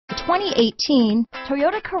2018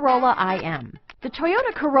 Toyota Corolla IM. The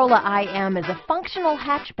Toyota Corolla IM is a functional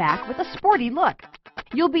hatchback with a sporty look.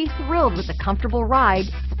 You'll be thrilled with the comfortable ride,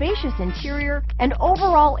 spacious interior, and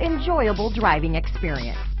overall enjoyable driving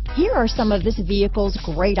experience. Here are some of this vehicle's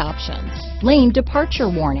great options: lane departure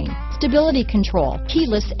warning, stability control,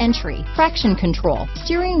 keyless entry, traction control,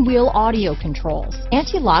 steering wheel audio controls,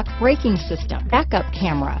 anti-lock braking system, backup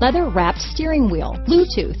camera, leather-wrapped steering wheel,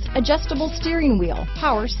 Bluetooth, adjustable steering wheel,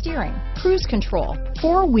 power steering, cruise control,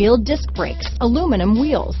 four-wheel disc brakes, aluminum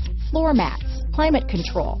wheels, floor mats, climate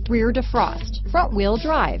control, rear defrost, front-wheel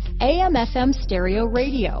drive, AM/FM stereo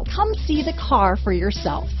radio. Come see the car for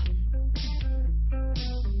yourself.